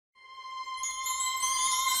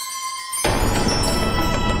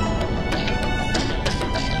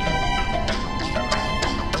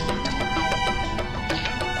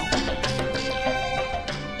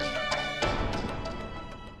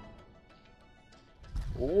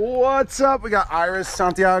What's up? We got Iris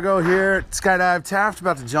Santiago here at Skydive Taft,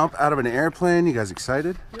 about to jump out of an airplane. You guys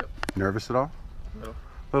excited? Yep. Nervous at all? No. A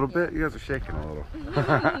little bit? You guys are shaking a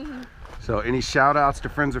little. So any shout outs to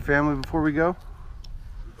friends or family before we go?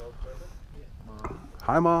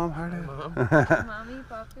 Hi Mom. Hi Dad. Mommy,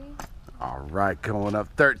 Papi. All right, going up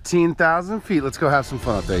 13,000 feet. Let's go have some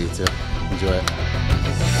fun up there, you two. Enjoy it.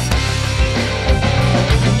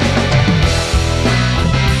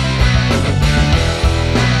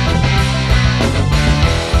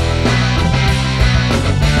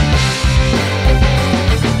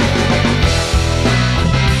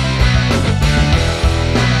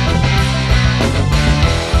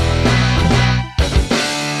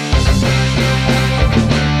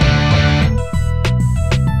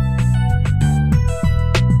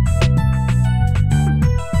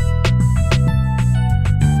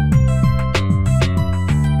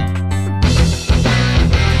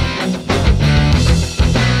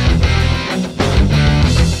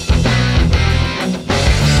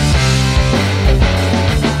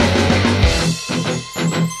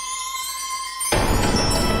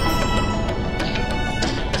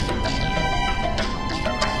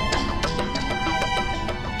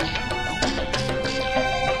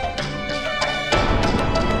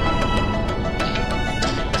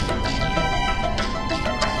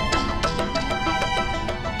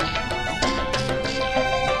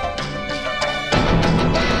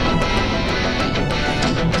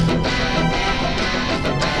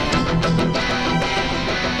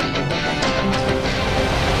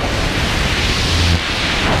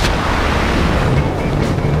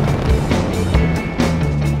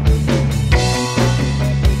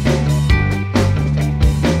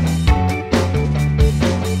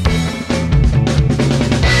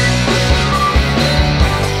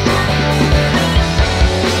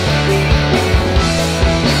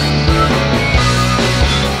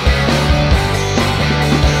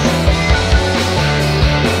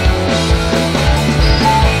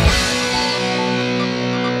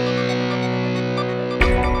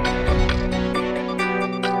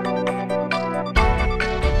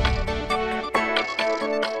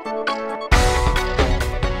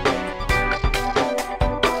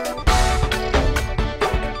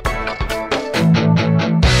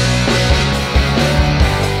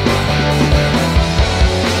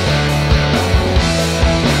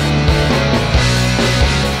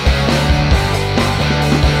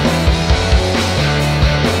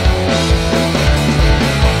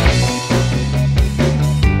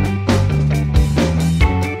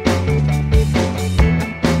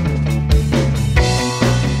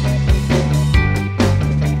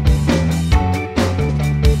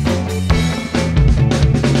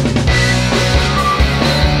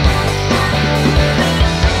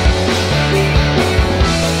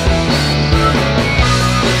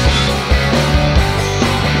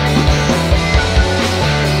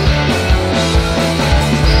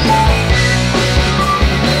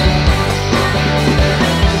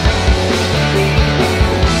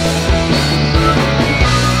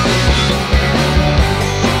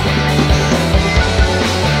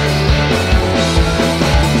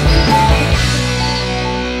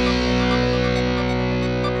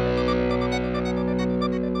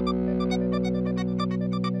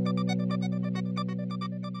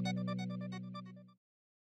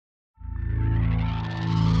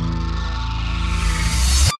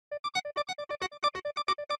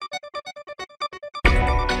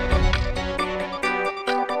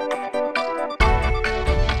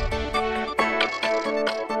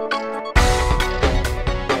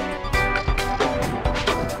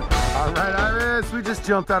 We just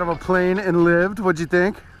jumped out of a plane and lived. What'd you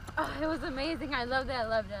think? Oh, it was amazing. I loved it. I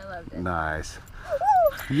loved it. I loved it. Nice.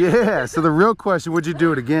 Yeah, so the real question, would you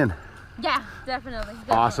do it again? Yeah, definitely.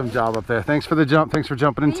 Awesome job up there. Thanks for the jump. Thanks for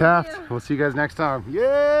jumping in Taft. You. We'll see you guys next time.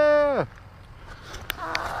 Yeah!